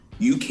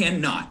You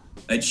cannot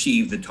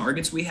achieve the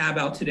targets we have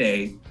out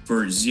today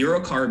for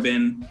zero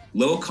carbon,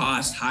 low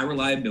cost, high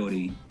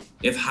reliability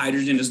if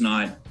hydrogen is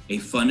not a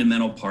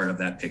fundamental part of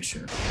that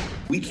picture.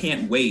 We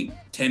can't wait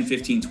 10,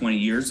 15, 20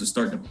 years to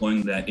start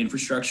deploying that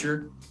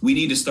infrastructure. We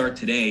need to start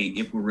today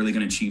if we're really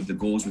going to achieve the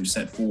goals we've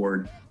set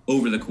forward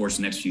over the course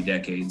of the next few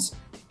decades.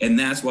 And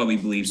that's why we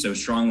believe so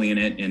strongly in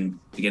it. And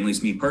again, at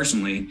least me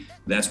personally,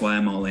 that's why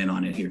I'm all in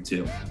on it here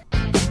too.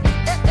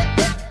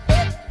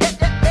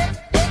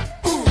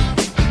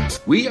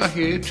 We are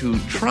here to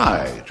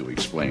try to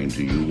explain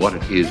to you what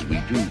it is we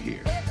do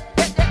here.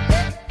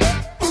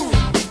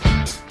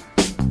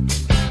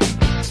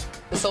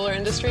 The solar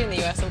industry in the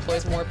U.S.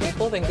 employs more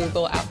people than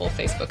Google, Apple,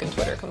 Facebook, and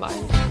Twitter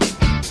combined.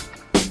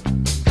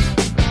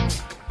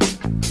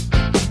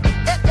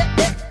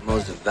 The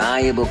most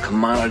valuable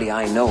commodity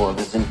I know of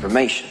is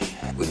information.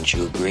 Wouldn't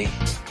you agree?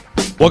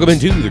 Welcome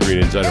into the Green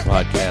Insider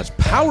Podcast,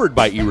 powered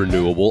by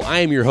eRenewable. I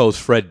am your host,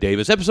 Fred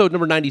Davis. Episode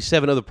number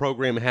 97 of the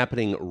program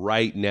happening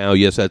right now.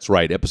 Yes, that's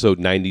right, episode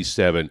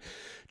 97.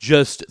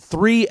 Just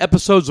 3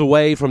 episodes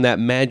away from that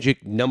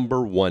magic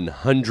number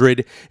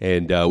 100,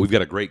 and we've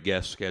got a great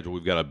guest schedule.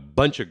 We've got a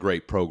bunch of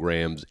great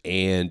programs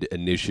and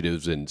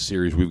initiatives and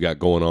series we've got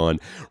going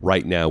on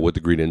right now with the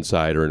Green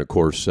Insider. And, of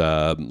course,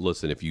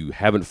 listen, if you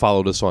haven't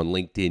followed us on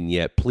LinkedIn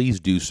yet, please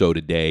do so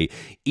today.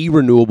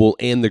 eRenewable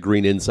and the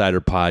Green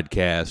Insider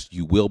Podcast.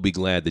 You will be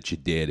glad that you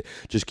did.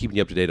 Just keeping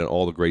you up to date on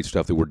all the great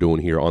stuff that we're doing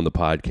here on the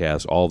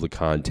podcast, all the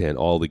content,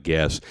 all the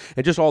guests,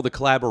 and just all the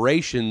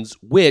collaborations,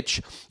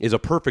 which is a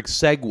perfect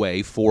segue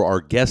for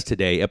our guest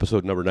today,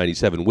 episode number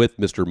 97, with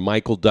Mr.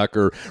 Michael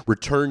Ducker,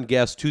 return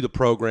guest to the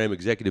program,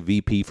 Executive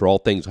VP for all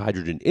things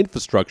hydrogen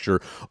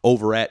infrastructure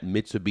over at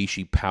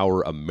Mitsubishi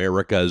Power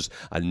Americas.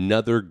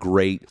 Another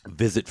great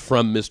visit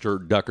from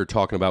Mr. Ducker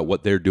talking about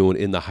what they're doing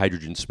in the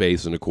hydrogen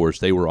space. And, of course,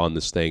 they were on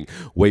this thing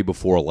way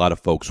before a lot of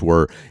folks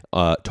were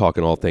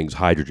talking all things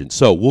hydrogen.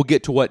 So we'll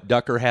get to what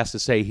Ducker has to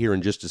say here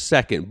in just a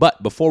second.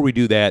 But before we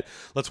do that,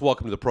 let's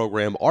welcome to the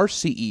program our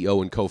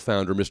CEO and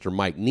co-founder, Mr.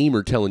 Mike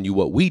Niemer, telling you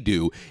what we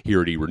do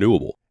here at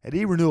eRenewable. At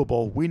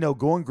eRenewable, we know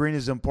going green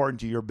is important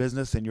to your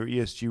business and your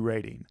ESG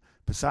rating.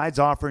 Besides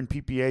offering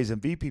PPAs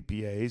and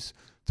VPPAs,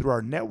 through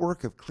our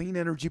network of clean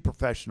energy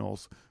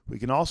professionals, we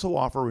can also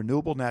offer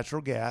renewable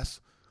natural gas,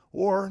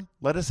 or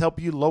let us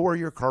help you lower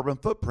your carbon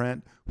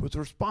footprint with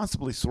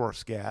responsibly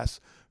sourced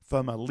gas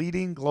from a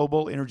leading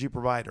global energy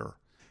provider.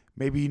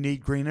 Maybe you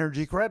need green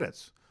energy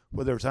credits,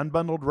 whether it's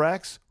unbundled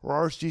RECs or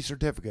RSG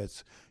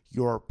certificates.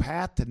 Your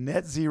path to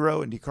net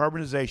zero and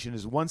decarbonization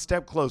is one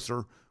step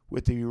closer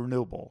with the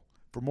eRenewable.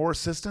 For more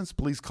assistance,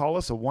 please call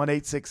us at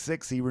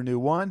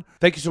 1-866-ERENEW1.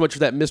 Thank you so much for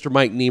that, Mr.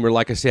 Mike Niemer.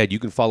 Like I said, you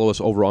can follow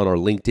us over on our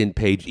LinkedIn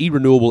page,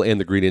 eRenewable and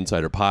the Green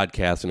Insider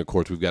Podcast. And, of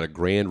course, we've got a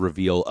grand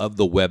reveal of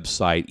the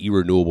website,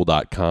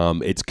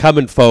 eRenewable.com. It's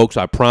coming, folks.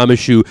 I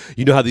promise you.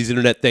 You know how these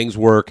internet things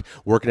work,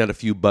 working out a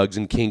few bugs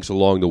and kinks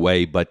along the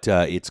way, but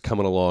it's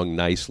coming along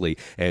nicely.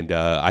 And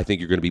I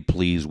think you're going to be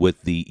pleased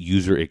with the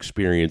user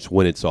experience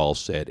when it's all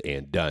said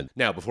and done.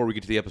 Now, before we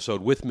get to the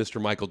episode with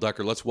Mr. Michael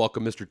Ducker, let's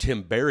welcome Mr.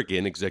 Tim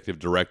Berrigan, Executive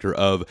Director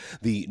of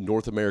the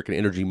North American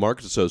Energy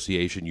Markets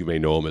Association, you may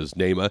know him as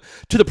NAMA,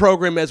 to the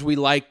program as we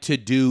like to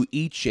do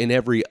each and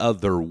every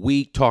other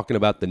week, talking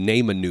about the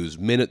NAMA News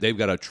Minute. They've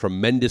got a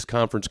tremendous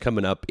conference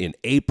coming up in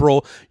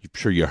April. I'm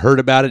sure you heard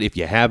about it. If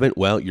you haven't,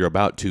 well, you're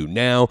about to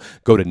now.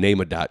 Go to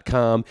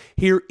NAMA.com.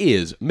 Here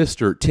is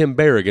Mr. Tim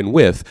Berrigan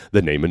with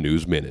the NAMA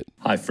News Minute.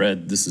 Hi,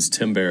 Fred. This is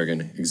Tim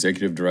Berrigan,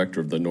 Executive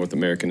Director of the North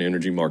American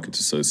Energy Markets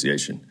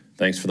Association.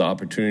 Thanks for the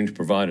opportunity to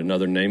provide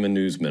another NAMA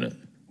News Minute.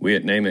 We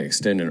at NAMA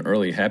extend an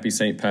early Happy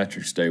St.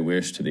 Patrick's Day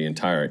wish to the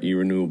entire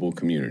eRenewable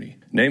community.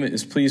 NAMA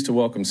is pleased to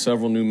welcome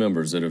several new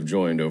members that have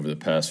joined over the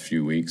past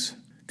few weeks.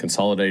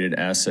 Consolidated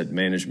Asset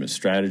Management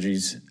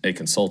Strategies, a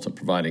consultant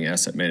providing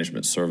asset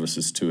management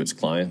services to its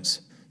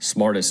clients.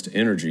 Smartest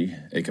Energy,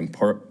 a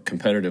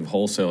competitive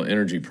wholesale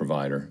energy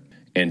provider.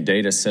 And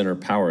Data Center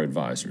Power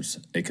Advisors,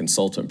 a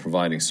consultant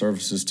providing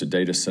services to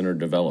data center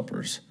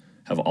developers,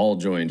 have all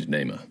joined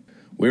NAMA.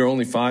 We are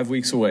only 5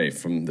 weeks away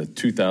from the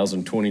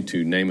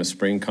 2022 NAMA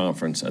Spring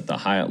Conference at the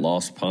Hyatt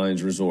Lost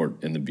Pines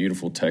Resort in the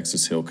beautiful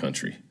Texas Hill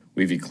Country.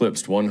 We've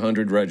eclipsed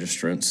 100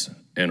 registrants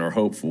and are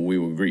hopeful we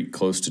will greet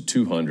close to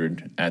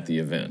 200 at the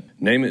event.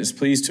 NAMA is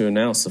pleased to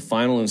announce the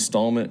final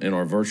installment in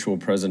our virtual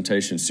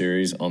presentation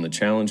series on the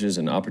challenges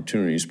and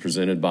opportunities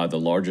presented by the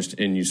largest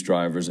end-use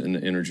drivers in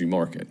the energy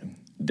market,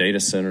 data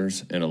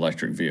centers and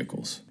electric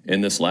vehicles.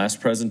 In this last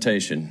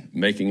presentation,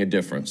 Making a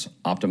Difference,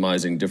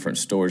 Optimizing Different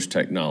Storage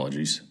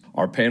Technologies,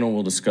 our panel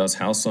will discuss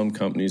how some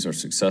companies are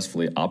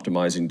successfully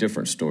optimizing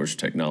different storage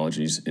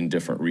technologies in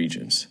different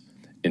regions,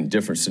 in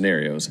different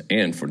scenarios,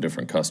 and for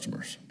different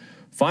customers.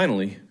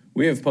 Finally,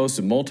 we have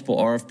posted multiple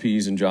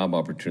RFPs and job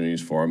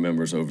opportunities for our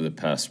members over the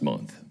past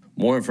month.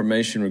 More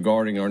information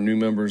regarding our new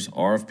members,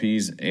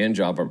 RFPs, and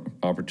job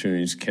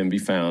opportunities can be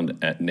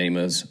found at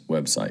NAMA's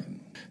website.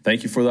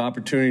 Thank you for the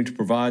opportunity to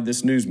provide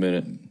this News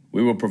Minute.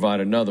 We will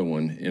provide another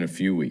one in a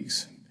few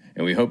weeks.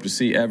 And we hope to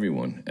see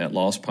everyone at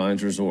Lost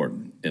Pines Resort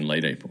in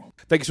late April.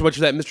 Thank you so much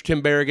for that, Mr.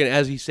 Tim Berrigan.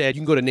 As he said,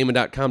 you can go to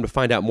naaman.com to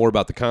find out more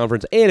about the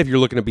conference. And if you're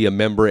looking to be a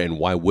member, and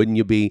why wouldn't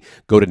you be,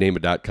 go to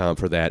naaman.com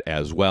for that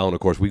as well. And, of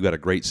course, we've got a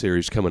great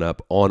series coming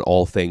up on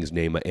all things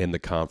NAMA and the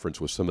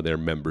conference with some of their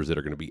members that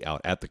are going to be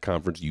out at the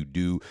conference. You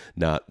do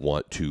not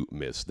want to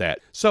miss that.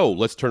 So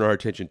let's turn our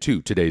attention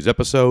to today's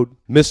episode.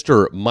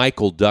 Mr.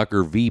 Michael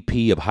Ducker,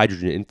 VP of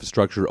Hydrogen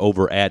Infrastructure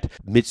over at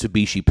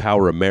Mitsubishi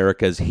Power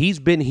Americas. He's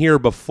been here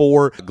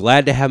before.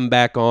 Glad to have him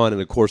back on.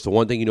 And, of course, the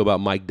one thing you know about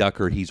Mike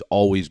Ducker, he's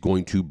always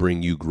going to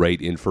bring you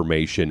great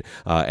information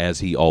as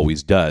he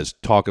always does.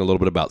 Talking a little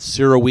bit about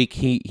CERAWeek.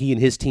 He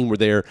and his team were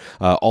there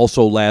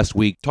also last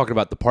week, talking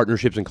about the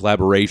partnerships and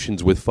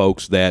collaborations with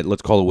folks that,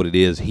 let's call it what it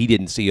is, he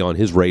didn't see on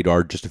his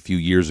radar just a few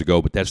years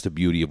ago, but that's the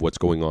beauty of what's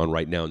going on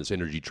right now in this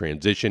energy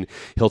transition.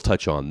 He'll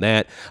touch on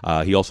that.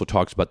 He also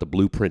talks about the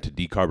blueprint to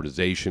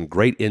decarbonization.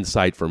 Great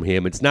insight from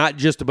him. It's not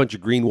just a bunch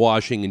of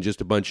greenwashing and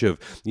just a bunch of,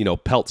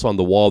 pelts on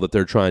the wall that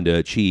they're trying to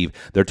achieve.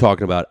 They're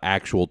talking about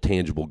actual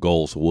tangible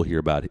goals, so we'll hear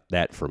about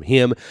that from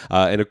him.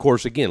 And of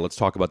course, again, let's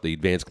talk about the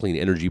Advanced Clean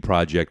Energy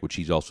Project, which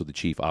he's also the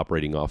chief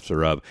operating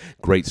officer of.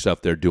 Great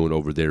stuff they're doing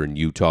over there in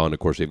Utah. And of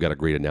course, they've got a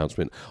great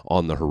announcement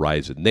on the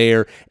horizon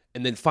there.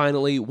 And then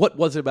finally, what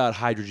was it about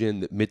hydrogen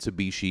that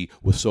Mitsubishi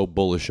was so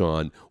bullish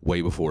on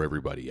way before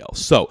everybody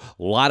else? So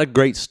a lot of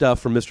great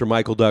stuff from Mr.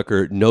 Michael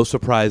Ducker. No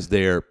surprise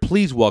there.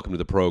 Please welcome to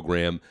the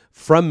program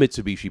from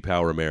Mitsubishi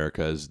Power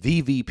Americas,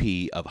 the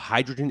VP of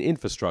Hydrogen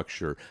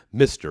Infrastructure,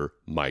 Mr.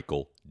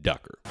 Michael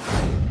Ducker.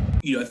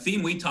 A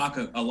theme we talk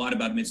a lot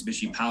about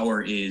Mitsubishi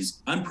Power is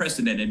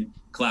unprecedented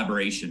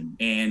collaboration.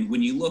 And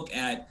when you look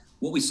at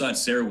what we saw at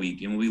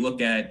CERAWeek, and when we look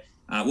at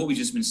what we've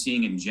just been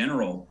seeing in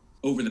general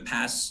over the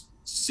past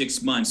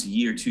 6 months, a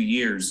year, 2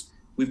 years,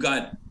 we've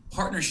got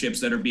partnerships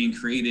that are being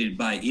created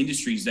by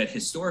industries that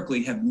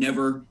historically have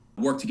never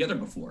worked together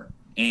before.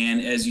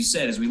 And as you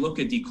said, as we look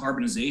at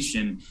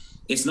decarbonization,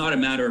 it's not a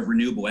matter of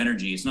renewable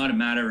energy. It's not a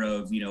matter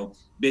of,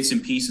 bits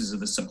and pieces of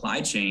the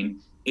supply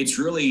chain. It's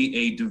really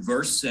a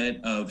diverse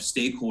set of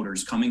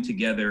stakeholders coming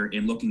together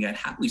and looking at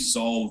how we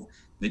solve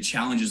the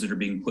challenges that are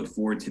being put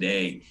forward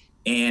today.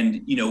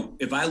 And,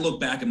 if I look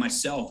back at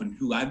myself and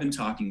who I've been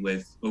talking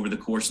with over the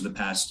course of the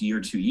past year,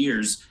 2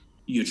 years,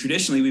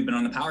 traditionally we've been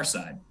on the power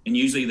side. And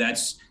usually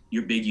that's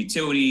your big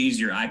utilities,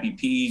 your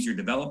IPPs, your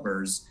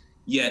developers.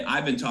 Yet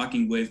I've been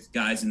talking with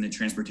guys in the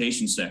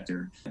transportation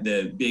sector,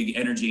 the big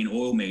energy and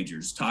oil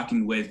majors,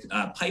 talking with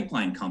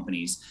pipeline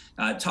companies,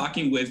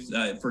 talking with,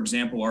 for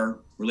example, our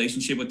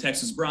relationship with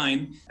Texas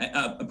Brine,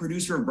 a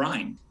producer of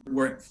brine.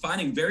 We're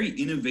finding very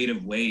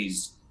innovative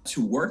ways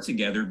to work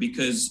together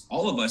because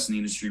all of us in the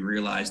industry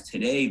realize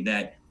today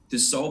that to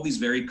solve these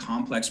very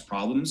complex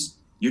problems,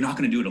 you're not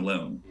going to do it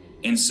alone.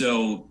 And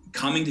so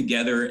coming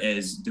together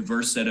as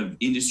diverse set of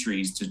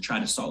industries to try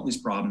to solve these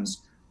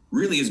problems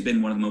really has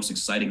been one of the most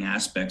exciting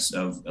aspects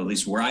of at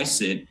least where I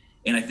sit.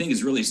 And I think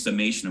is really a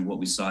summation of what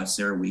we saw at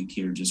CERAWeek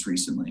here just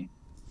recently.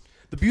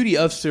 The beauty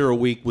of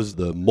CERAWeek was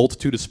the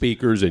multitude of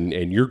speakers,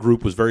 and your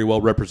group was very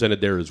well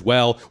represented there as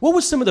well. What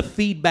was some of the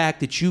feedback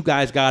that you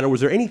guys got, or was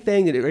there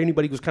anything that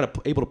anybody was kind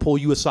of able to pull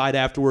you aside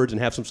afterwards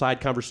and have some side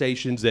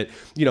conversations that,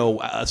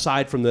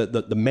 aside from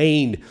the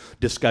main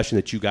discussion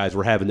that you guys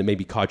were having that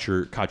maybe caught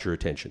your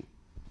attention?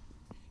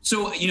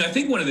 So, I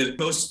think one of the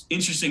most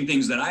interesting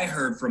things that I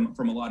heard from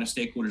a lot of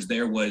stakeholders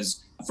there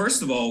was,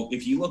 first of all,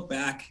 if you look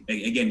back,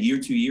 again,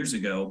 2 years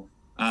ago,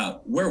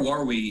 where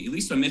were we, at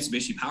least on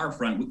Mitsubishi Power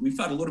front, we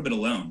felt a little bit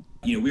alone.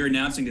 We were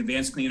announcing the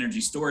Advanced Clean Energy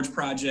Storage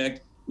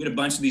Project. We had a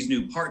bunch of these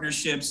new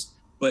partnerships,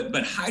 but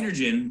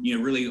hydrogen,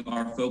 really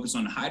our focus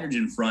on the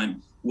hydrogen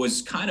front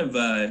was kind of,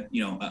 a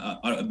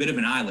bit of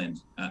an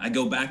island. I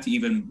go back to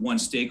even one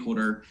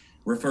stakeholder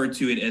referred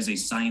to it as a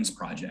science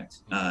project.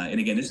 And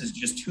again, this is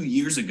just 2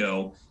 years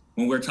ago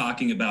when we're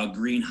talking about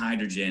green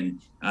hydrogen,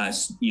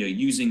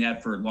 using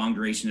that for long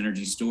duration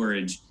energy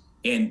storage.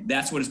 And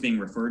that's what it's being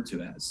referred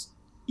to as.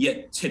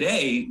 Yet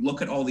today,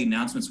 look at all the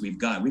announcements we've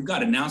got. We've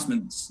got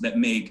announcements that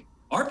make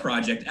our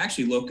project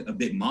actually look a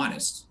bit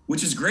modest,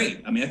 which is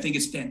great. I think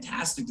it's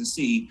fantastic to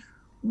see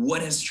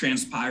what has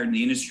transpired in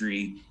the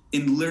industry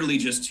in literally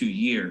just 2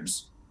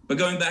 years. But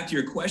going back to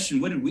your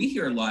question, what did we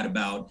hear a lot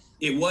about?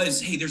 It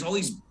was, hey, there's all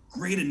these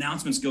great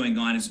announcements going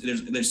on.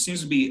 There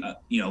seems to be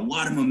a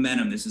lot of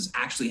momentum. This is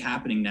actually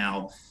happening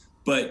now.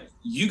 But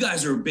you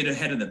guys are a bit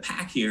ahead of the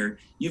pack here.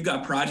 You've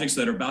got projects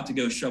that are about to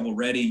go shovel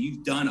ready.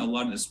 You've done a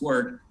lot of this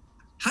work.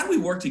 How do we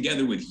work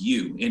together with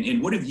you? And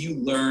what have you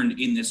learned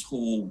in this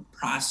whole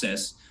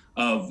process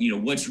of,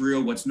 what's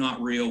real, what's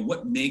not real,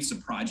 what makes a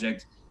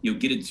project,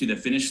 get it to the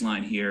finish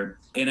line here?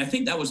 And I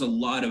think that was a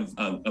lot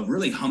of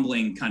really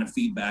humbling kind of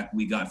feedback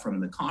we got from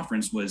the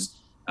conference was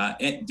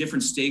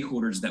different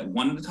stakeholders that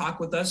wanted to talk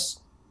with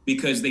us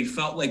because they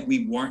felt like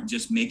we weren't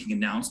just making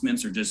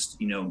announcements or just,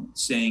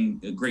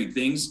 saying great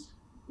things.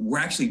 We're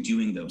actually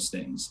doing those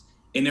things.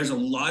 And there's a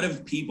lot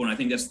of people, and I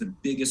think that's the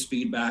biggest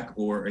feedback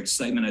or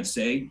excitement I'd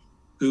say,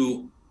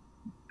 who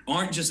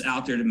aren't just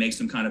out there to make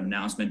some kind of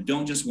announcement,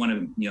 don't just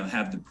want to,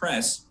 have the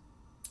press.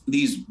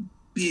 These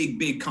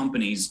big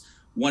companies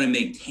want to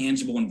make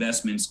tangible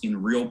investments in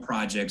real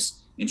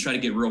projects and try to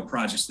get real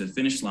projects to the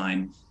finish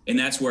line. And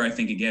that's where I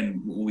think,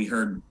 again, what we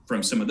heard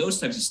from some of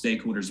those types of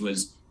stakeholders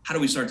was, how do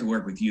we start to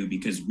work with you?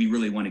 Because we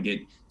really want to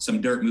get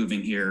some dirt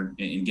moving here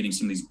and getting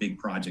some of these big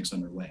projects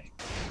underway.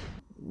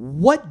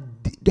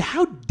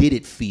 How did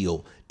it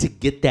feel to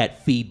get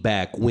that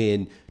feedback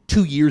when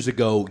 2 years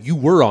ago you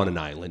were on an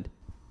island?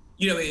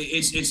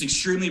 It's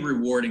extremely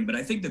rewarding, but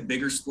I think the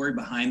bigger story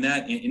behind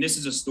that, and this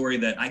is a story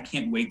that I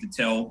can't wait to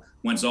tell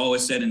once all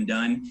is said and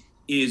done,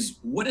 is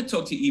what it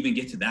took to even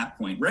get to that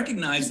point.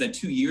 Recognize that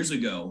 2 years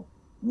ago,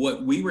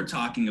 what we were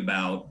talking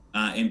about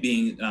and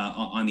being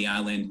on the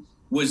island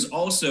was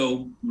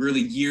also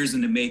really years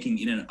in the making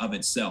in and of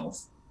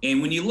itself.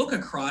 And when you look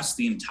across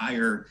the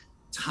entire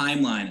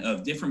timeline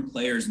of different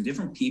players and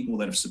different people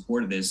that have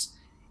supported this,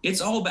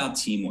 it's all about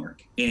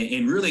teamwork.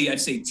 And really,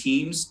 I'd say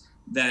teams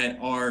that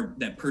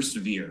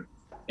persevere.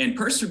 And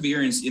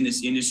perseverance in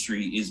this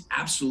industry is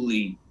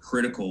absolutely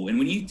critical. And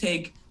when you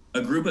take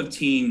a group of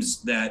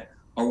teams that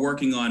are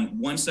working on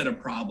one set of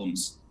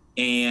problems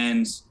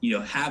and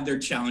have their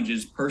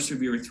challenges,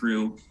 persevere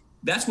through,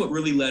 that's what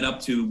really led up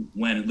to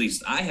when at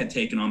least I had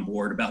taken on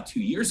board about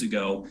 2 years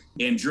ago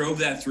and drove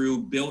that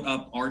through, built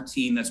up our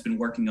team that's been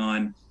working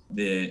on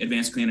the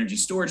Advanced Clean Energy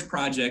Storage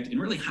Project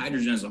and really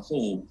hydrogen as a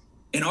whole.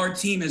 And our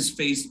team has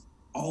faced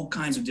all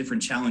kinds of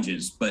different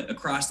challenges, but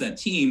across that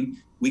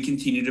team, we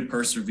continue to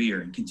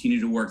persevere and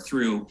continue to work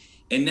through.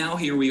 And now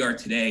here we are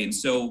today. And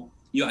so,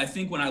 I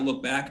think when I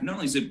look back, not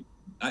only is it,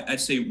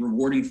 I'd say,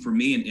 rewarding for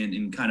me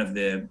in kind of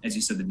the, as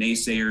you said, the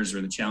naysayers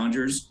or the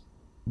challengers,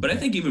 but I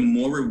think even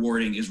more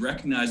rewarding is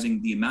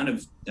recognizing the amount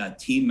of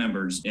team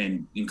members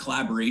and in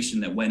collaboration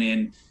that went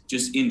in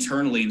just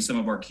internally and some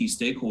of our key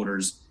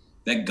stakeholders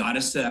that got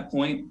us to that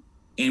point.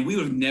 And we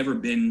would have never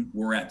been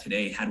where we're at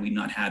today had we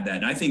not had that.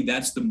 And I think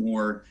that's the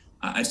more,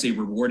 I'd say,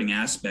 rewarding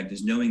aspect,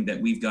 is knowing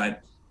that we've got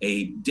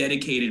a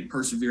dedicated,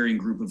 persevering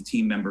group of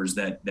team members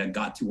that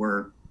got to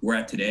where we're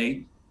at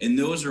today. And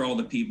those are all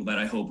the people that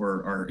I hope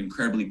are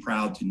incredibly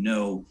proud to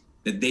know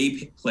that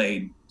they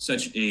played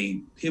such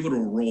a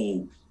pivotal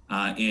role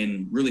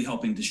in really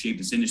helping to shape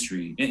this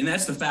industry. And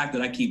that's the fact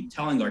that I keep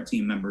telling our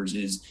team members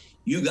is,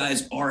 you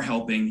guys are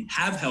helping,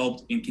 have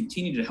helped, and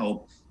continue to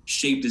help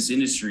shape this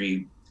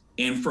industry.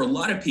 And for a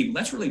lot of people,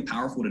 that's really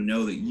powerful to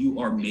know that you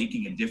are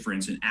making a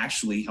difference and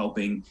actually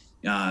helping,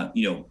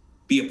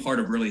 be a part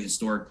of really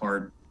historic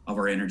part of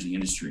our energy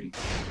industry.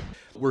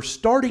 We're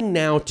starting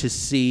now to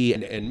see,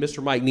 and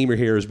Mr. Mike Niemer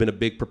here has been a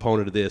big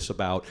proponent of this,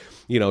 about,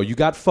 you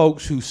got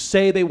folks who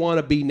say they want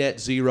to be net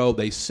zero,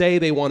 they say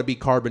they want to be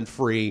carbon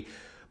free,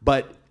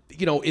 but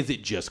is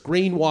it just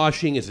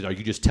greenwashing? Are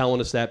you just telling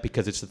us that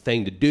because it's the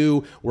thing to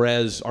do?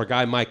 Whereas our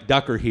guy Mike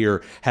Ducker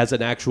here has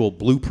an actual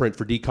blueprint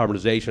for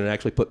decarbonization and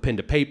actually put pen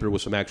to paper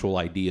with some actual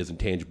ideas and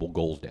tangible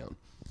goals down.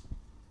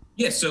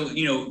 Yeah, so,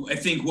 I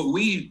think what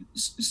we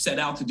set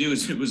out to do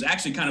is it was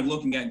actually kind of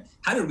looking at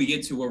how did we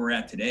get to where we're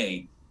at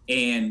today?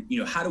 And,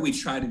 how do we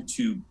try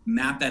to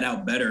map that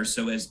out better?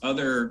 So as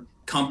other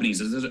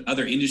companies, as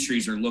other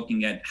industries are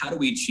looking at how do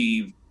we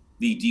achieve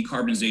the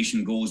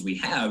decarbonization goals we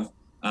have,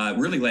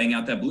 really laying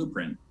out that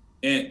blueprint.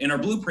 And our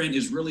blueprint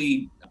is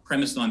really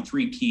premised on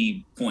three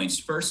key points.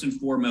 First and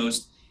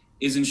foremost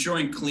is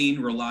ensuring clean,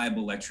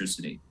 reliable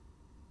electricity.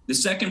 The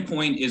second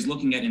point is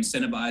looking at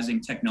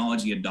incentivizing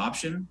technology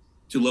adoption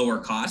to lower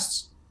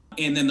costs.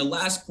 And then the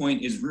last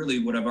point is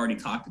really what I've already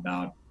talked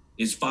about,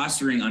 is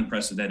fostering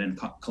unprecedented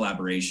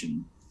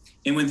collaboration.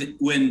 And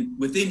within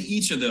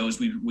each of those,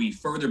 we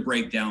further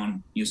break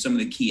down some of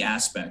the key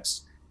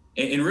aspects.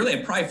 And really,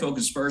 I'd probably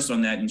focus first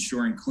on that,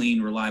 ensuring clean,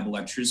 reliable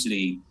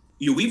electricity.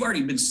 We've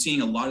already been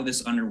seeing a lot of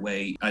this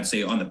underway, I'd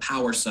say, on the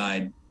power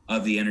side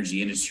of the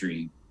energy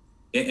industry.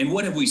 And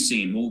what have we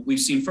seen? Well, we've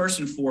seen first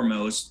and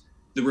foremost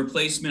the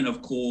replacement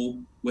of coal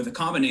with a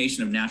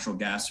combination of natural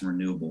gas and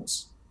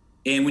renewables.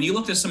 And when you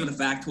look at some of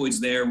the factoids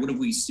there, what have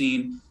we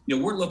seen?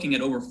 We're looking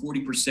at over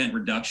 40%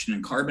 reduction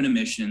in carbon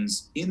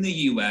emissions in the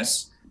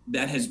US.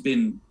 That has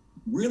been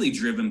really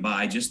driven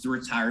by just the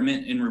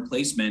retirement and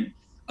replacement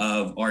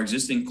of our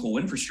existing coal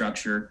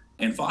infrastructure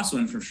and fossil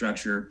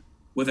infrastructure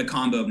with a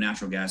combo of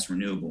natural gas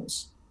and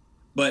renewables.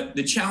 But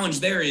the challenge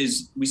there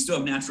is we still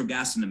have natural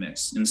gas in the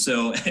mix. And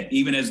so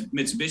even as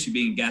Mitsubishi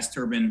being a gas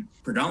turbine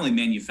predominantly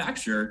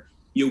manufacturer,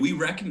 we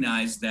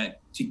recognize that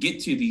to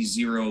get to these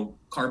zero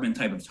carbon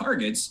type of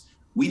targets,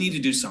 we need to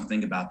do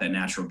something about that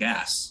natural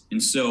gas.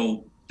 And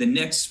so the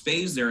next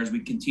phase there, as we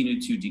continue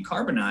to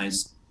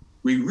decarbonize,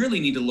 we really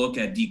need to look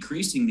at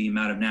decreasing the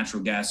amount of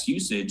natural gas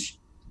usage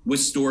with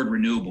stored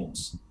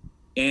renewables.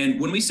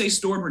 And when we say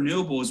stored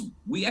renewables,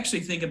 we actually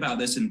think about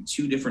this in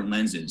two different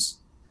lenses.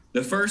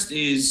 The first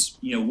is,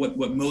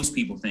 what most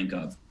people think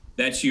of.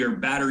 That's your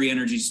battery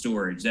energy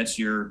storage. That's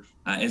your,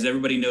 as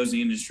everybody knows in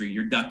the industry,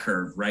 your duck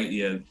curve, right?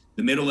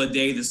 The middle of the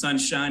day, the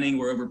sun's shining,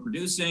 we're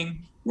overproducing.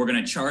 We're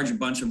going to charge a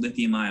bunch of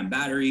lithium ion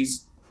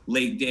batteries.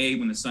 Late day,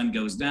 when the sun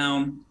goes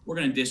down, we're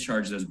going to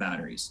discharge those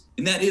batteries.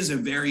 And that is a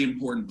very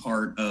important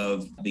part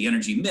of the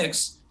energy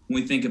mix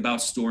when we think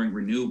about storing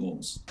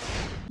renewables.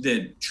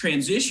 The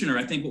transition, or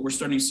I think what we're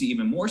starting to see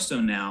even more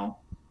so now,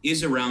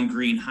 is around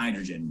green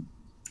hydrogen.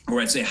 or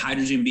I'd say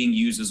hydrogen being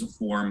used as a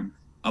form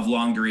of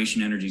long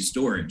duration energy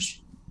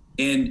storage.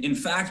 And in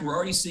fact, we're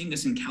already seeing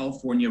this in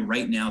California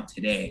right now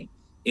today,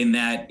 in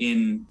that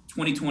in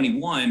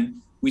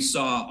 2021, we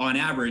saw on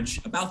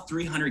average about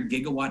 300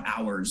 gigawatt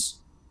hours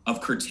of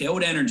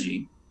curtailed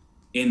energy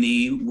in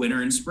the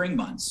winter and spring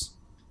months.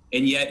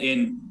 And yet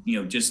in,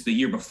 just the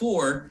year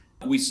before,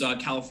 we saw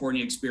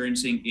California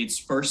experiencing its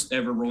first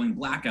ever rolling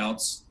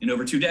blackouts in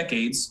over 2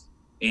 decades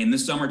in the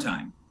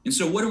summertime. And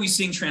so what are we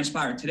seeing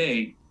transpire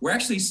today? We're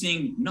actually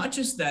seeing not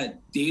just that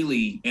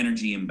daily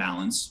energy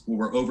imbalance where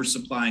we're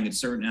oversupplying at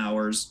certain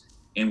hours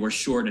and we're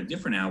short at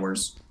different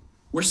hours.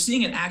 We're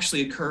seeing it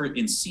actually occur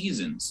in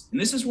seasons. And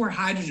this is where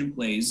hydrogen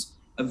plays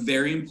a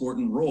very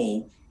important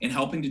role in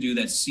helping to do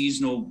that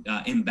seasonal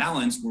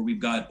imbalance where we've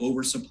got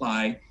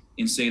oversupply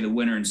in, say, the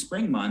winter and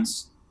spring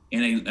months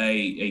and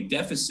a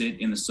deficit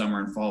in the summer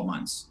and fall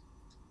months.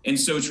 And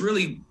so it's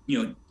really,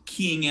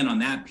 keying in on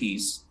that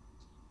piece.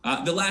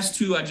 The last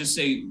two, I'd just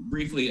say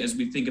briefly, as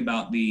we think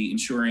about the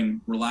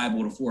ensuring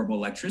reliable and affordable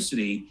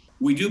electricity,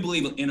 we do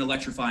believe in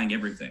electrifying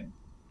everything.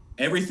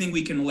 Everything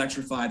we can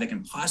electrify that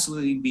can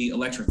possibly be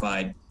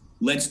electrified,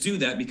 let's do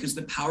that, because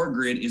the power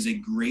grid is a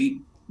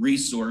great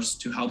resource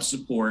to help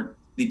support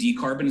the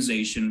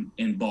decarbonization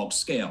in bulk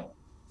scale.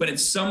 But at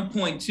some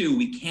point too,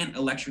 we can't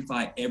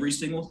electrify every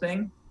single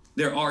thing.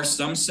 There are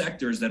some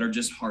sectors that are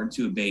just hard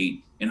to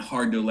abate and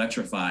hard to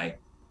electrify.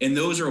 And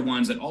those are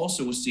ones that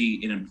also will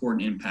see an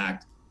important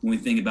impact when we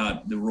think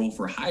about the role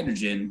for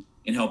hydrogen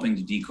in helping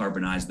to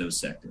decarbonize those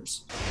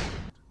sectors.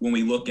 When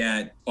we look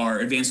at our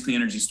Advanced Clean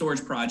Energy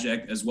Storage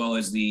project, as well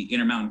as the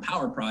Intermountain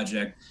Power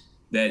project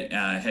that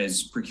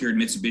has procured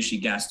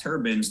Mitsubishi gas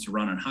turbines to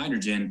run on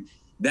hydrogen,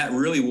 that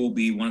really will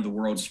be one of the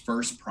world's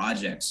first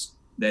projects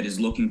that is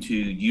looking to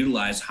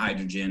utilize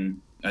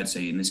hydrogen, I'd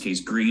say in this case,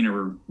 green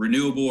or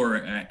renewable or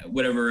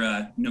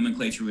whatever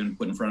nomenclature we're going to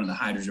put in front of the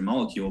hydrogen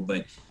molecule,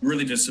 but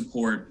really to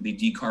support the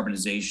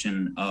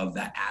decarbonization of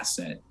that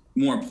asset.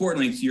 More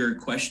importantly, to your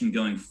question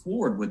going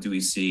forward, what do we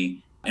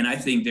see? And I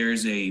think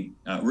there's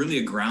really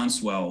a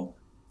groundswell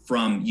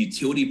from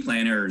utility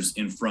planners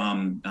and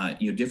from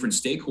different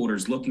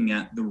stakeholders looking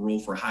at the role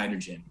for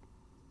hydrogen.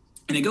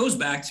 And it goes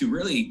back to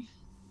really,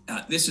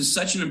 this is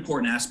such an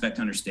important aspect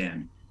to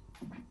understand.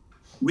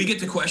 We get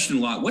the question a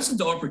lot, what's the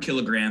dollar per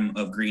kilogram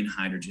of green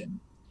hydrogen?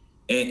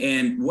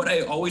 And what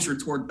I always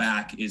retort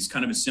back is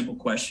kind of a simple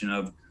question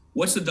of,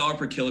 what's the dollar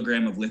per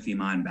kilogram of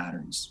lithium-ion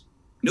batteries?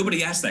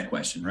 Nobody asks that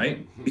question,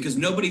 right? Because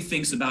nobody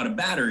thinks about a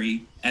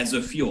battery as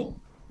a fuel.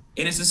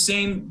 And it's the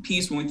same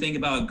piece when we think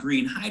about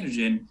green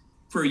hydrogen.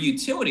 For a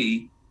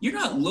utility, you're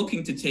not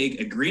looking to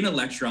take a green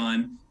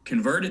electron,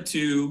 convert it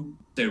to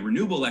the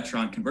renewable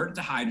electron, convert it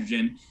to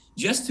hydrogen,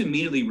 just to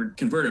immediately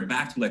convert it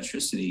back to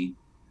electricity.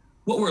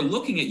 What we're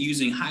looking at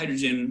using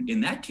hydrogen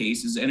in that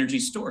case is energy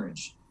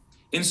storage.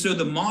 And so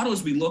the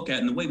models we look at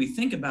and the way we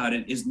think about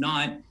it is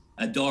not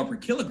a dollar per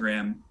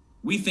kilogram.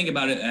 We think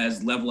about it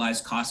as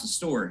levelized cost of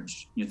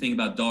storage. Think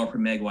about dollar per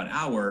megawatt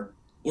hour,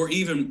 or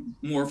even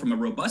more from a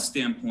robust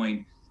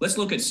standpoint, let's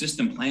look at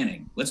system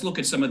planning. Let's look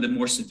at some of the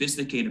more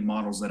sophisticated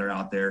models that are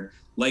out there,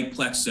 like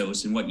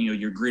Plexos and what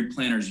your grid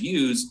planners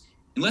use.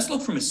 And let's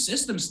look from a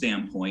system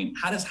standpoint,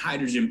 how does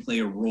hydrogen play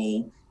a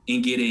role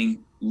in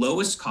getting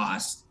lowest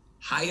cost,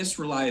 highest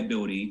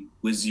reliability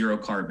with zero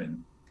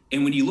carbon?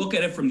 And when you look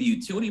at it from the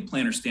utility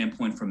planner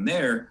standpoint from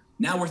there,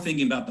 now we're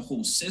thinking about the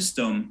whole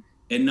system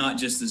and not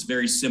just this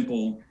very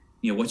simple,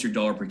 what's your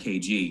dollar per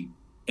kg?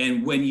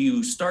 And when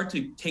you start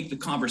to take the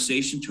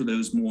conversation to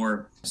those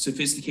more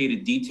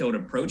sophisticated, detailed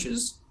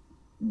approaches,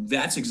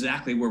 that's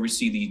exactly where we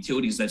see the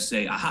utilities that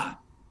say, aha,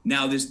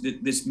 now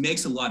this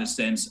makes a lot of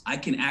sense. I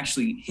can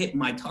actually hit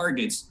my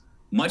targets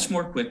much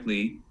more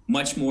quickly,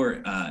 much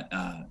more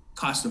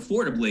cost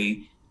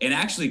affordably, and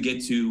actually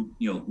get to,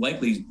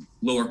 likely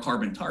lower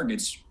carbon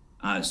targets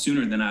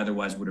sooner than I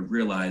otherwise would have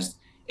realized.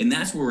 And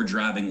that's where we're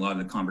driving a lot of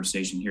the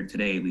conversation here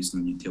today, at least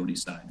on the utility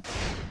side.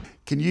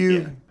 Can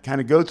you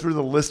kind of go through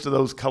the list of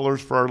those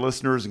colors for our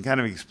listeners and kind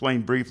of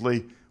explain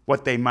briefly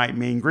what they might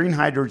mean? Green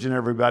hydrogen,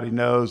 everybody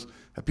knows.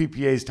 A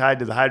PPA is tied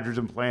to the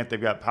hydrogen plant. They've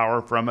got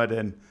power from it,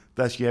 and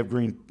thus you have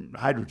green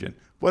hydrogen.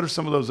 What do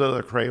some of those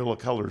other Crayola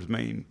colors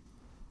mean?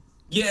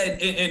 Yeah,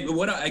 and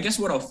what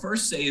I'll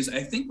first say is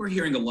I think we're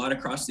hearing a lot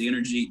across the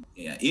energy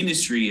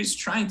industry is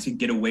trying to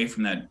get away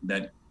from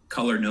that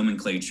color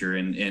nomenclature.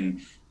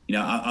 And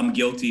I'm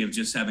guilty of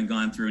just having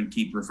gone through and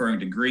keep referring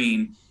to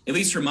green. At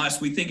least from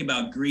us, we think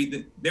about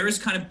green. There is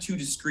kind of two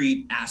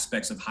discrete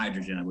aspects of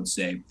hydrogen, I would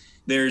say.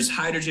 There's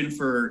hydrogen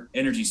for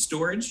energy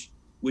storage,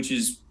 which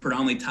is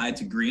predominantly tied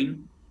to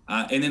green.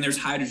 And then there's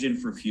hydrogen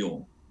for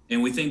fuel.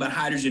 And we think about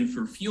hydrogen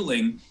for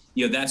fueling,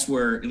 that's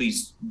where at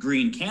least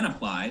green can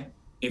apply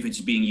if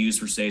it's being used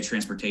for, say, a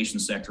transportation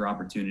sector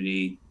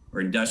opportunity or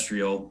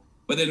industrial.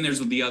 But then there's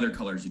the other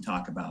colors you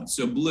talk about.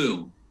 So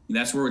blue,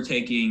 that's where we're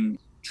taking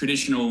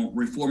traditional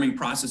reforming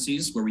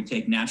processes where we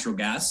take natural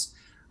gas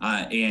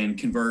and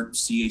convert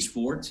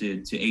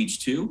CH4 to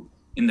H2.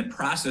 In the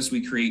process,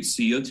 we create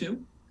CO2.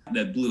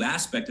 The blue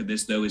aspect of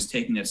this, though, is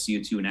taking that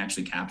CO2 and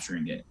actually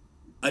capturing it.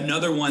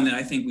 Another one that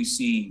I think we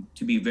see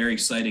to be very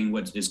exciting,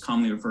 what is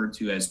commonly referred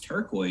to as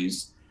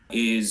turquoise,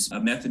 is a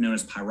method known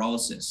as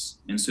pyrolysis.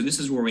 And so this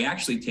is where we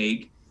actually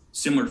take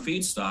similar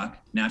feedstock,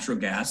 natural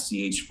gas,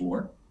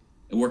 CH4,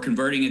 and we're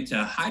converting it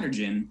to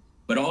hydrogen,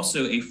 but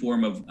also a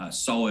form of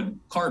solid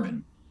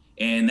carbon.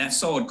 And that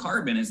solid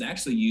carbon is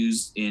actually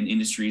used in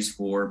industries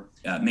for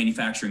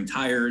manufacturing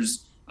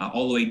tires,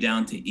 all the way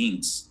down to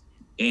inks.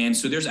 And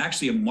so there's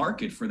actually a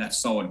market for that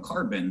solid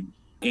carbon.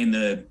 And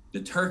the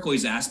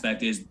turquoise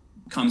aspect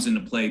comes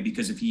into play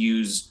because if you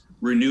use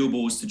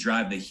renewables to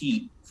drive the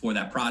heat for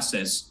that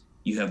process,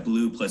 you have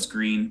blue plus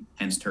green,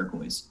 hence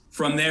turquoise.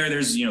 From there,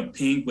 there's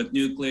pink with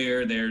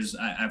nuclear. There's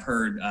I've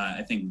heard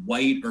I think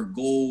white or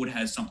gold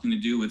has something to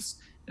do with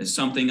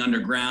something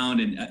underground.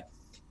 And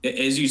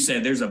as you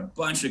said, there's a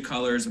bunch of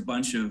colors, a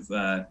bunch of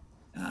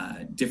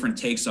different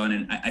takes on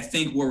it. I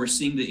think where we're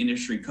seeing the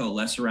industry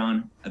coalesce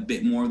around a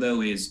bit more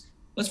though is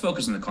let's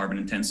focus on the carbon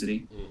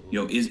intensity.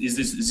 Is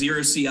this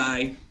zero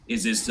CI?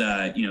 Is this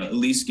at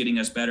least getting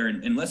us better?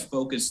 And let's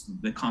focus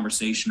the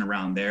conversation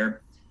around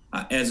there,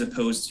 as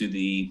opposed to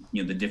the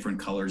the different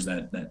colors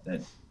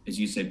that as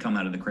you said come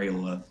out of the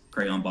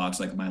crayon box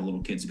like my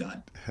little kids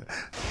got.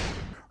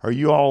 Are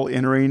you all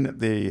entering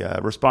the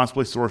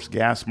responsibly sourced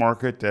gas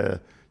market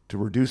to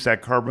reduce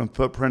that carbon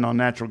footprint on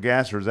natural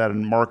gas, or is that a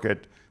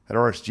market, that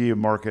RSG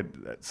market,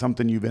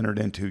 something you've entered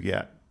into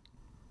yet?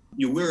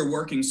 We're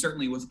working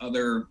certainly with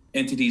other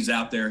entities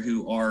out there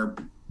who are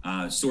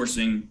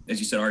sourcing, as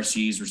you said,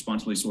 RSGs,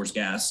 responsibly sourced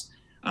gas,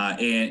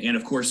 and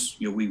of course,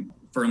 we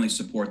firmly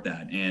support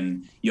that.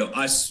 And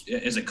us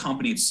as a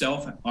company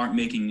itself aren't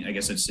making, I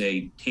guess I'd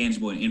say,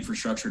 tangible and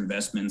infrastructure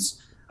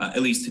investments,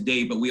 at least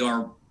today, but we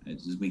are,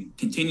 as we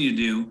continue to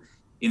do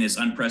in this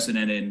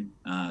unprecedented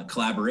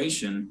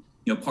collaboration,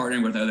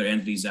 partnering with other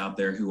entities out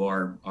there who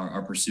are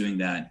pursuing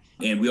that.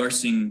 And we are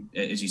seeing,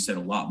 as you said,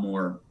 a lot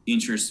more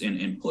interest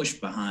and push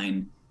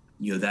behind,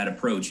 that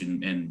approach.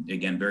 And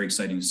again, very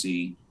exciting to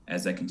see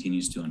as that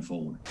continues to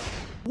unfold.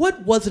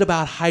 What was it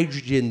about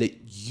hydrogen that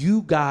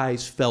you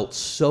guys felt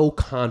so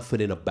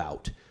confident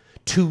about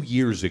 2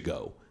 years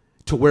ago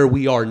to where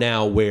we are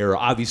now, where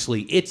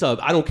obviously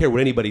I don't care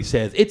what anybody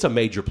says, it's a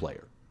major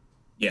player?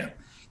 Yeah.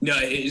 No,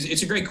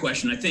 it's a great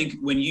question. I think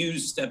when you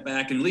step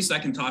back, and at least I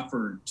can talk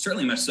for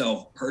certainly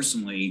myself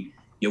personally,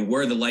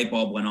 where the light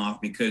bulb went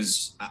off,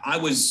 because I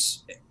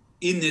was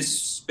in this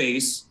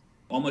space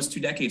almost 2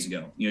 decades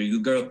ago. You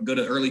go to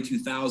the early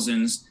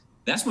 2000s.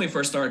 That's when we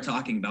first started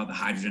talking about the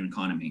hydrogen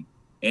economy.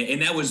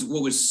 And that was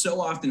what was so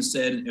often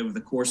said over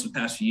the course of the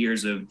past few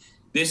years of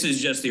this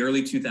is just the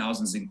early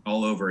 2000s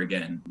all over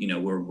again.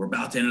 We're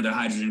about to enter the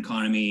hydrogen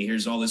economy.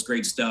 Here's all this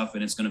great stuff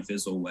and it's going to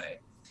fizzle away.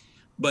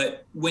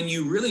 But when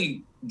you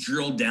really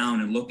drill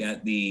down and look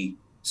at the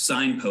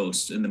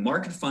signposts and the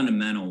market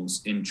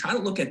fundamentals and try to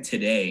look at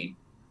today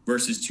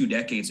versus 2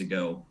 decades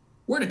ago,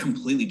 we're in a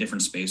completely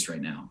different space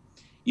right now.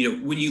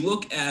 When you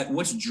look at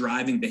what's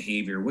driving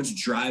behavior, what's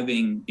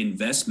driving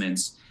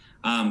investments,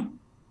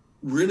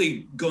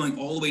 really going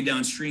all the way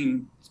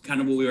downstream,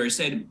 kind of what we already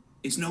said,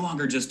 it's no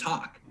longer just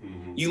talk.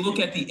 Mm-hmm. You look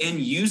at the end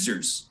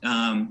users,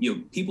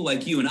 people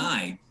like you and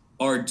I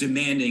are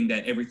demanding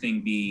that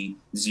everything be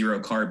zero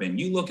carbon.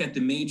 You look at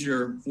the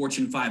major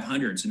Fortune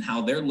 500s and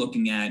how they're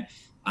looking at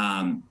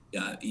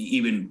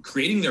even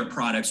creating their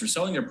products or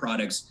selling their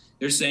products.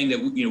 They're saying that,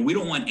 we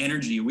don't want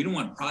energy, we don't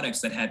want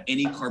products that have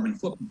any carbon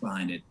footprint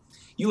behind it.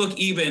 You look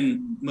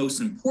even, most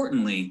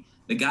importantly,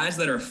 the guys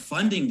that are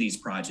funding these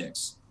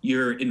projects,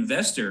 your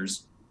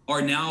investors,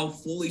 are now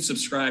fully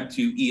subscribed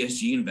to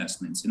ESG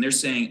investments. And they're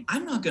saying,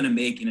 I'm not going to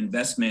make an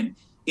investment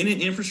in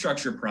an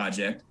infrastructure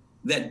project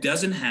that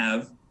doesn't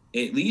have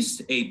at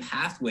least a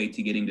pathway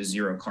to getting to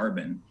zero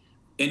carbon.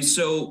 And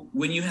so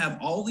when you have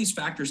all these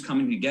factors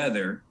coming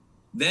together,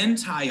 then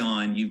tie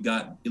on, you've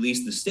got at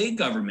least the state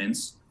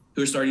governments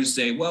who are starting to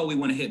say, well, we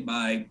want to hit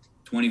by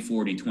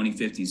 2040,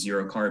 2050,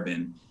 zero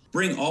carbon.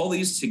 Bring all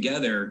these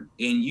together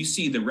and you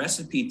see the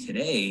recipe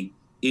today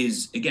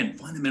is, again,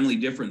 fundamentally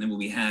different than what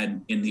we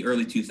had in the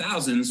early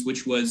 2000s,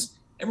 which was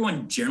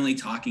everyone generally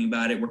talking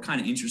about it. We're kind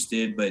of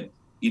interested, but,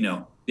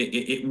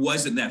 it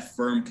wasn't that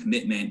firm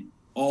commitment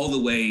all the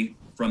way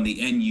from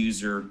the end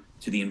user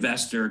to the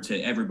investor to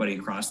everybody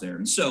across there.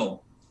 And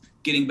so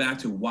getting back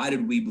to why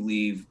did we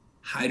believe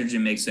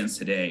hydrogen makes sense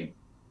today?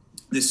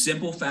 The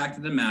simple fact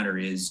of the matter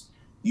is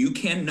you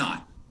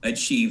cannot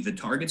achieve the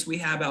targets we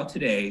have out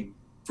today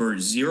for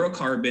zero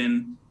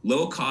carbon,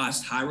 low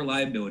cost, high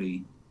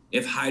reliability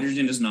if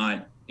hydrogen is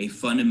not a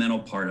fundamental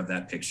part of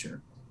that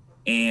picture.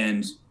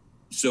 And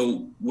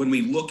so when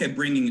we look at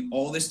bringing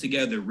all this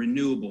together,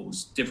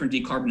 renewables, different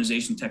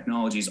decarbonization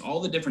technologies, all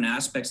the different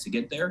aspects to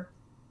get there,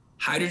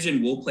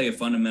 hydrogen will play a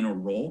fundamental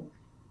role.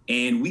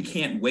 And we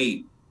can't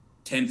wait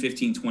 10,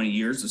 15, 20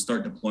 years to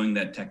start deploying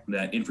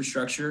that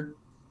infrastructure.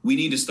 We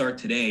need to start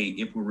today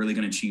if we're really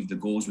going to achieve the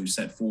goals we've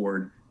set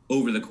forward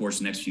over the course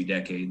of the next few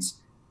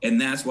decades. And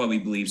that's why we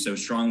believe so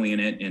strongly in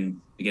it. And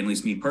again, at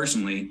least me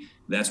personally,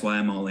 that's why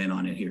I'm all in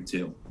on it here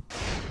too.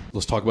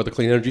 Let's talk about the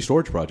clean energy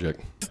storage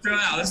project. throw it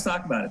out. Let's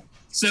talk about it.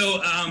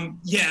 So,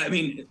 yeah, I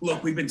mean,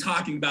 look, we've been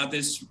talking about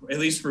this, at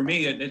least for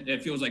me,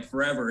 it feels like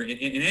forever. And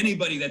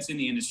anybody that's in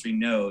the industry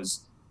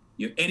knows,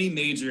 any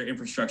major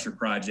infrastructure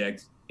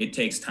project, it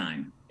takes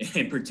time.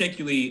 And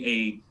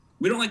particularly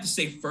we don't like to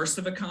say first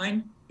of a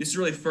kind. This is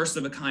really first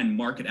of a kind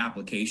market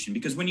application,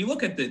 because when you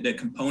look at the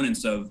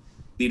components of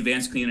the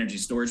Advanced Clean Energy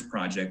Storage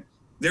Project,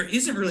 there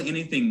isn't really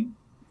anything,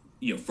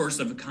 first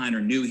of a kind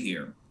or new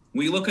here.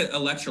 When you look at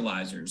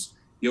electrolyzers,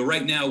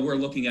 right now we're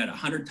looking at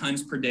 100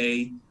 tons per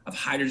day of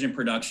hydrogen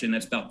production.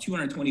 That's about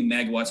 220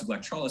 megawatts of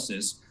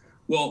electrolysis.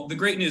 Well, the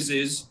great news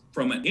is,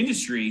 from an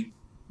industry,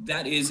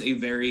 that is a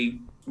very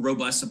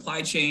robust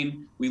supply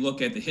chain. We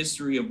look at the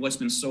history of what's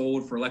been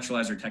sold for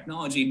electrolyzer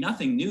technology,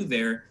 nothing new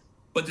there,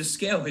 but the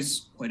scale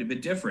is quite a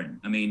bit different.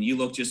 I mean, you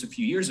look just a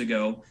few years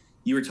ago,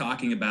 you were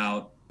talking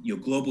about,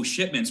 global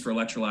shipments for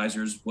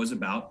electrolyzers was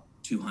about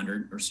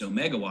 200 or so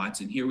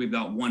megawatts. And here we've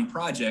got one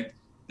project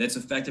that's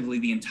effectively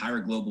the entire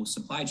global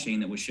supply chain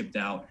that was shipped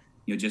out,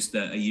 just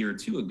a year or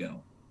two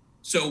ago.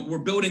 So we're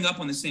building up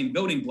on the same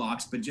building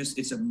blocks, but just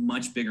it's a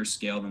much bigger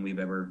scale than we've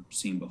ever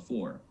seen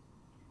before.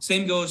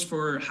 Same goes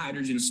for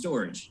hydrogen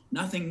storage.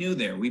 Nothing new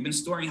there. We've been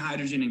storing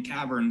hydrogen in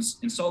caverns,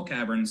 in salt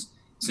caverns,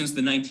 since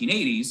the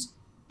 1980s,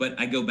 but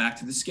I go back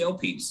to the scale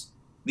piece.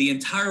 The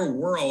entire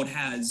world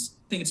has,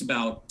 I think it's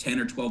about 10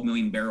 or 12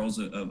 million barrels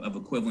of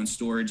equivalent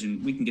storage,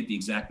 and we can get the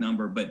exact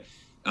number, but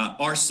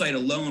our site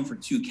alone for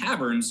 2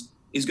 caverns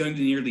is going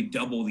to nearly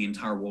double the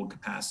entire world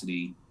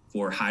capacity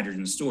for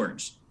hydrogen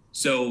storage.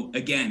 So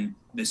again,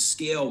 the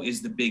scale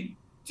is the big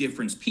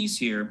difference piece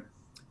here.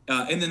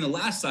 And then the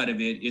last side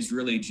of it is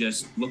really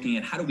just looking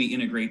at how do we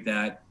integrate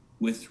that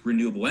with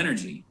renewable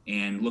energy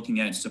and looking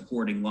at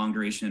supporting long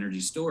duration energy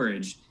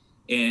storage.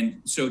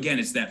 And so again,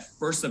 it's that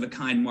first of a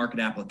kind market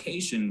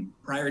application.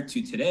 Prior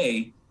to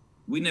today,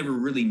 we never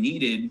really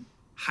needed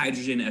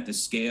hydrogen at the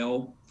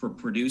scale for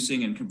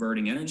producing and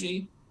converting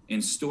energy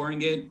and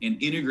storing it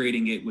and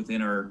integrating it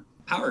within our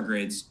power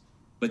grids.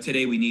 But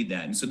today we need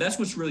that. And so that's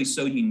what's really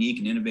so unique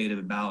and innovative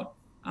about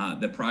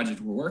the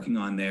project we're working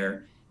on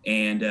there.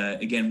 And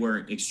again, we're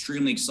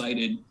extremely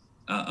excited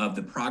of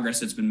the progress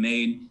that's been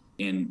made.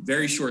 In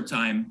very short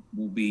time,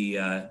 we'll be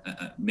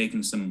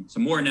making some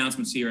more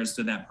announcements here as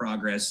to that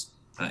progress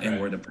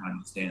and where the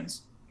project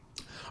stands.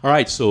 All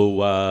right,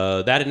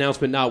 so that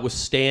announcement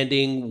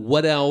notwithstanding,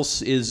 what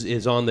else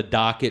is on the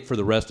docket for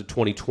the rest of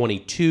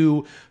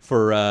 2022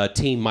 for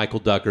Team Michael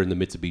Ducker and the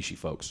Mitsubishi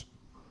folks?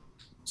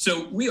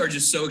 So we are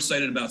just so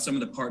excited about some of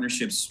the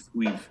partnerships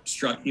we've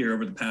struck here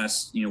over the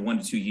past 1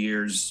 to 2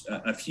 years.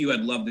 A few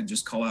I'd love to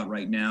just call out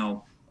right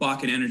now.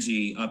 Bakken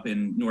Energy up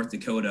in North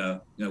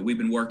Dakota, we've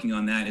been working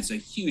on that. It's a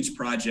huge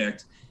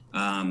project,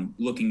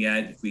 looking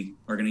at, if we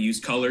are going to use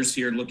colors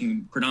here,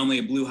 looking predominantly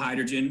at blue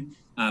hydrogen,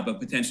 but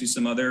potentially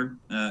some other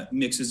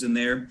mixes in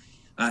there.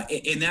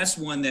 And that's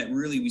one that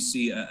really we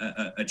see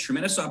a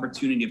tremendous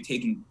opportunity of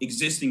taking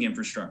existing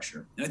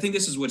infrastructure. And I think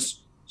this is what's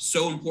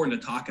so important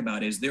to talk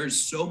about, is there's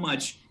so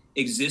much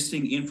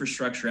existing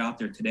infrastructure out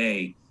there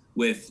today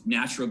with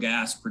natural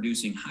gas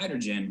producing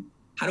hydrogen.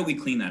 How do we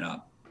clean that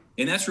up?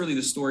 And that's really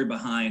the story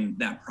behind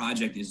that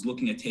project, is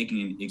looking at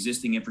taking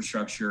existing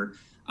infrastructure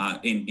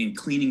and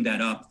cleaning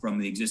that up from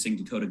the existing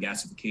Dakota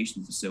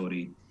gasification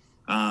facility.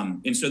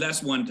 And so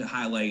that's one to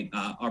highlight.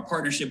 Our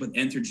partnership with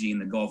Entergy in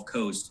the Gulf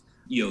Coast,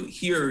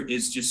 here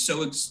is just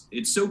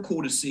it's so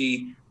cool to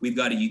see. We've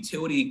got a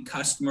utility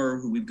customer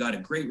who we've got a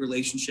great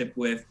relationship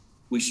with.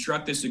 We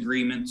struck this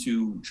agreement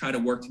to try to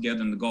work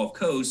together in the Gulf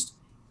Coast,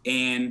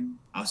 and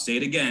I'll say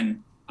it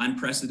again,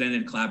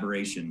 unprecedented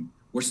collaboration.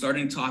 We're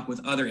starting to talk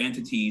with other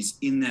entities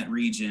in that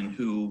region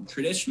who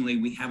traditionally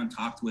we haven't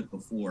talked with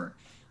before.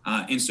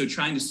 And so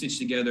trying to stitch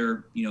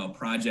together, a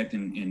project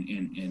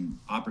and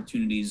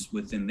opportunities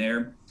within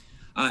there.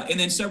 And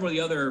then several of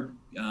the other,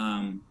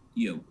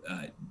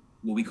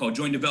 what we call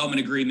joint development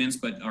agreements,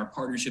 but our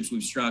partnerships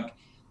we've struck.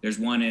 There's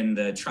one in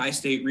the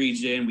tri-state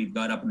region. We've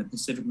got up in the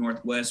Pacific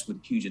Northwest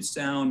with Puget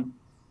Sound.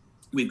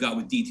 We've got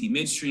with DT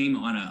Midstream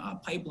on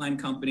a pipeline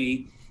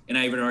company. And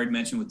I even already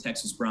mentioned with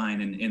Texas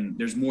Brine, and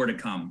there's more to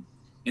come.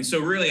 And so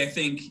really, I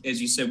think,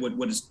 as you said, what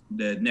does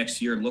the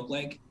next year look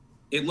like?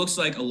 It looks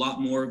like a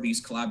lot more of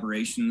these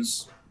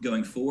collaborations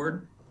going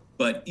forward.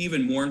 But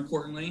even more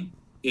importantly,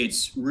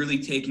 it's really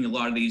taking a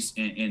lot of these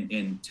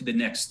and to the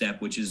next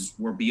step, which is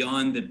we're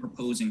beyond the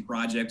proposing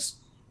projects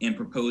and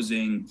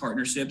proposing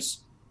partnerships.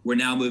 We're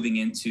now moving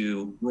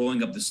into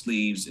rolling up the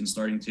sleeves and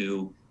starting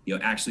to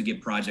actually get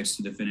projects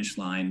to the finish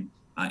line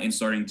and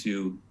starting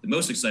to, the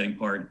most exciting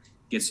part,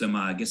 get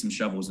some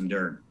shovels and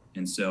dirt.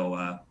 And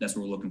so that's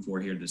what we're looking for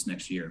here this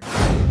next year.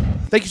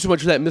 Thank you so much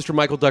for that, Mr.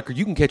 Michael Ducker.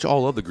 You can catch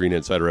all of the Green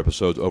Insider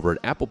episodes over at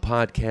Apple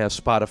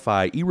Podcasts,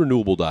 Spotify,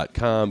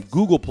 erenewable.com,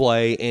 Google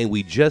Play, and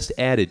we just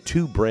added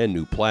 2 brand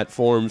new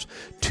platforms,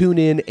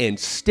 TuneIn and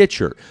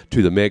Stitcher,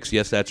 to the mix.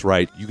 Yes, that's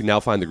right. You can now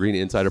find the Green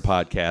Insider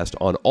podcast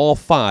on all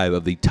 5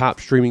 of the top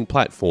streaming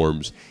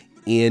platforms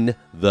in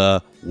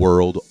the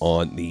world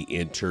on the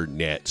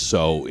internet.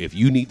 So if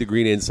you need the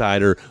Green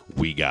Insider,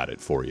 we got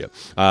it for you.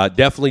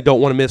 Definitely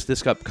don't want to miss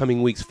this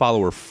upcoming week's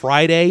Follower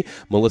Friday.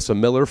 Melissa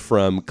Miller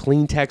from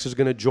Clean Techs is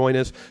going to join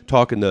us,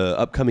 talking the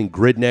upcoming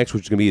Grid Next,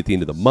 which is going to be at the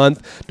end of the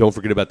month. Don't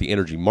forget about the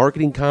energy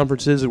marketing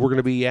conferences that we're going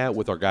to be at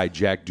with our guy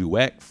Jack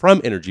Dueck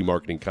from Energy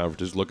Marketing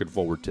Conferences. Looking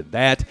forward to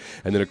that.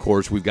 And then, of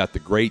course, we've got the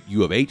great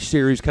U of H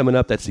series coming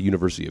up. That's the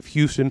University of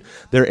Houston,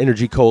 their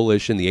Energy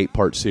Coalition, the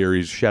 8-part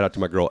series. Shout out to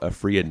my girl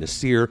Afriya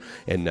Nasir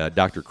and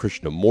Dr.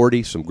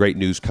 Krishnamurti. Some great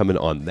news coming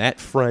on that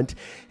front.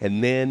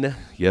 And then,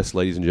 yes,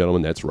 ladies and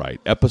gentlemen, that's right,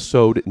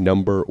 episode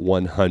number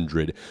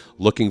 100.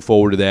 Looking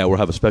forward to that. We'll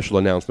have a special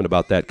announcement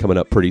about that coming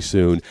up pretty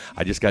soon.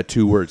 I just got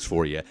 2 words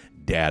for you: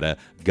 data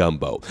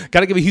gumbo. Got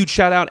to give a huge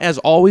shout out, as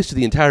always, to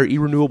the entire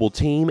eRenewable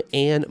team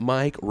and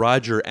Mike,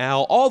 Roger,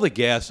 Al, all the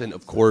guests, and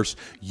of course,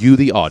 you,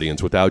 the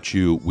audience. Without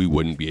you, we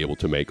wouldn't be able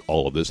to make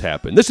all of this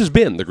happen. This has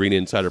been the Green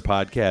Insider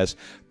Podcast,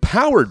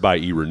 powered by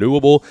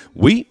eRenewable.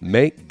 We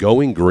make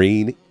going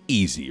green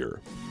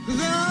easier.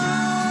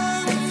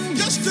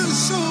 Just a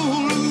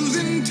soul